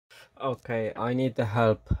Okay, I need the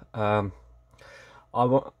help. I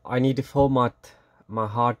need to format my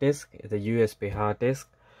hard disk, the USB hard disk.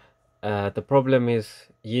 The problem is,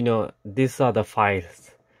 these are the files.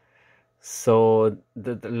 So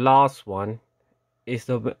the last one is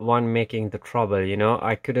the one making the trouble.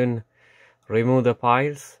 I couldn't remove the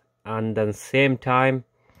files, and then same time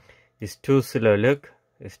it's too slow. Look,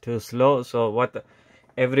 it's too slow. So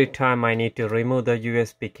every time I need to remove the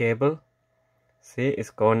USB cable. See, it's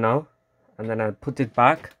gone now, and then I'll put it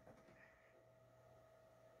back.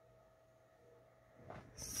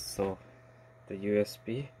 So the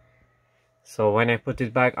USB. So when I put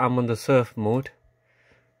it back, I'm on the surf mode.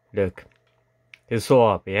 Look, it's so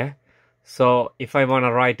up, yeah. So if I want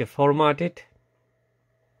to write to format it,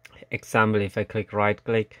 example, if I click right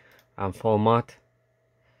click and format,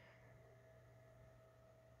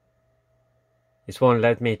 it won't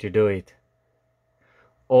let me to do it.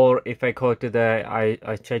 Or if I go to the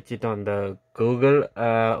I check it on the Google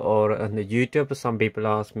or on the YouTube, some people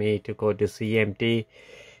ask me to go to CMT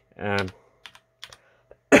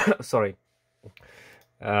sorry,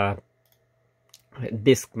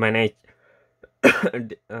 disk manage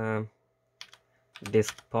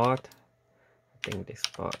disk part,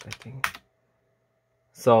 I think.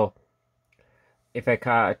 So if I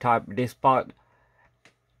type this part,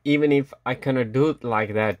 even if I cannot do it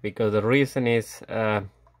like that, because the reason is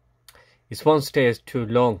this one stays too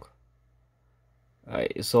long,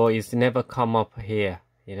 so it's never come up here,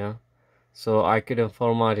 so I couldn't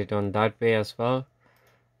format it on that way as well.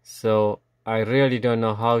 So I really don't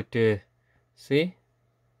know how to see.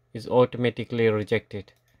 It's automatically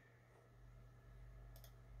rejected.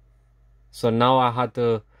 So now I had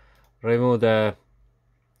to remove the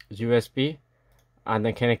USB and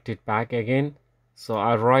then connect it back again. So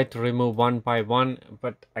I tried to remove one by one,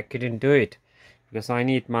 but I couldn't do it because I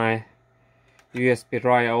need my USB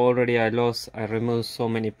drive. I removed so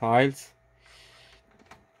many files.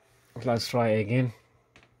 Let's try again.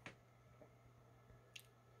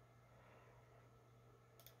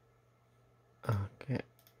 Okay.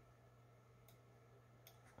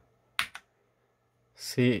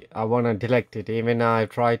 See, I want to delete it. Even I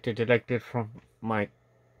tried to delete it from my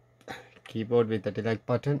keyboard with the delete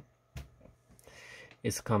button.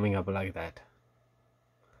 It's coming up like that.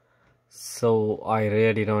 So I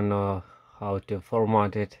really don't know how to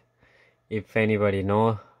format it. If anybody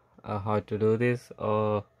know how to do this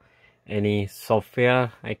or any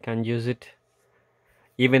software I can use it.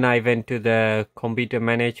 Even I went to the computer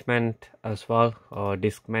management as well, or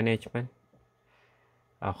disk management,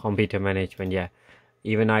 computer management, yeah.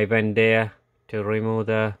 Even I went there to remove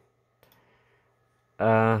the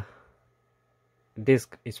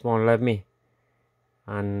disk. It won't let me,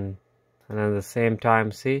 and at the same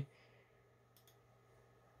time, see,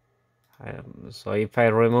 so if I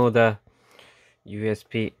remove the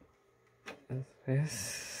USB,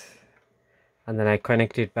 this, and then I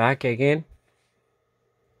connect it back again,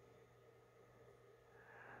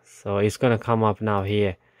 so it's gonna come up now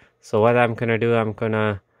here. So what I'm gonna do, I'm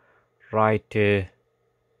gonna write to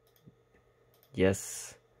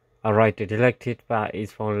yes, I'll write to delete it, but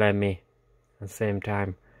it won't let me at the same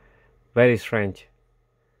time. Very strange.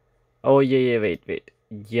 Oh yeah, wait,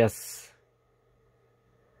 yes.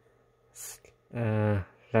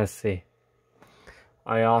 Let's see.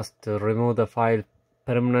 I asked to remove the file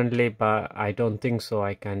permanently, but I don't think so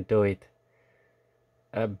I can do it,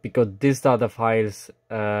 because these are the files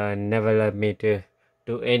never let me to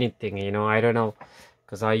do anything. I don't know,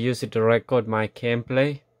 because I use it to record my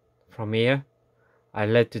gameplay from here. I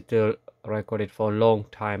let it to record it for a long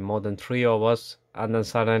time, more than 3 hours, and then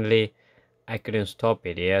suddenly I couldn't stop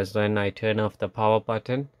it. Yes, then I turn off the power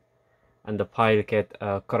button and the file get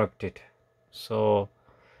corrupted. So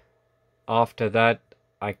after that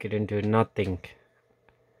I couldn't do nothing.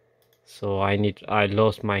 So I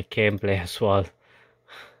lost my gameplay as well.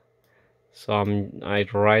 So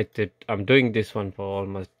I'm doing this one for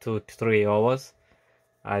almost 2 to 3 hours.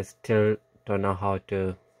 I still don't know how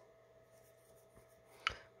to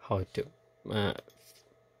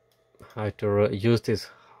use this.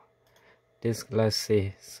 Let's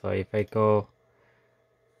see. So if I go,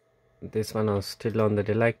 this one is still on the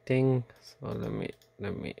deleting. So let me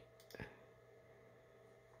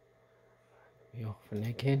open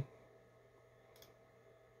again.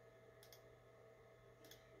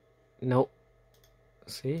 No,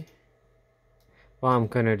 see what I'm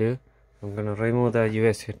gonna do, I'm gonna remove the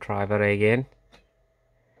USB driver again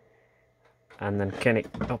and then connect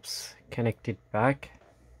it back.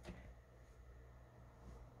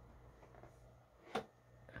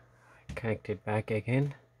 Connect it back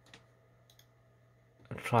again.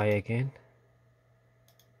 Try again.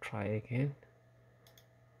 Try again.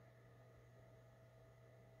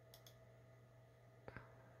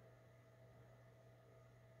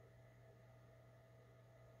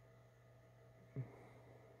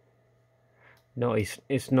 No,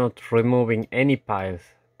 it's not removing any files.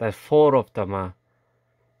 There's 4 of them are.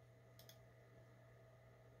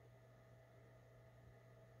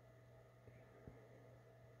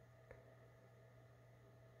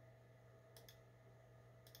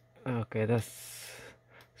 Okay,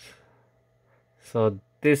 so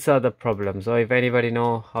these are the problems. So if anybody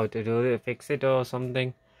know how to do it, fix it or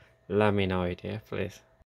something, let me know it, yeah, please.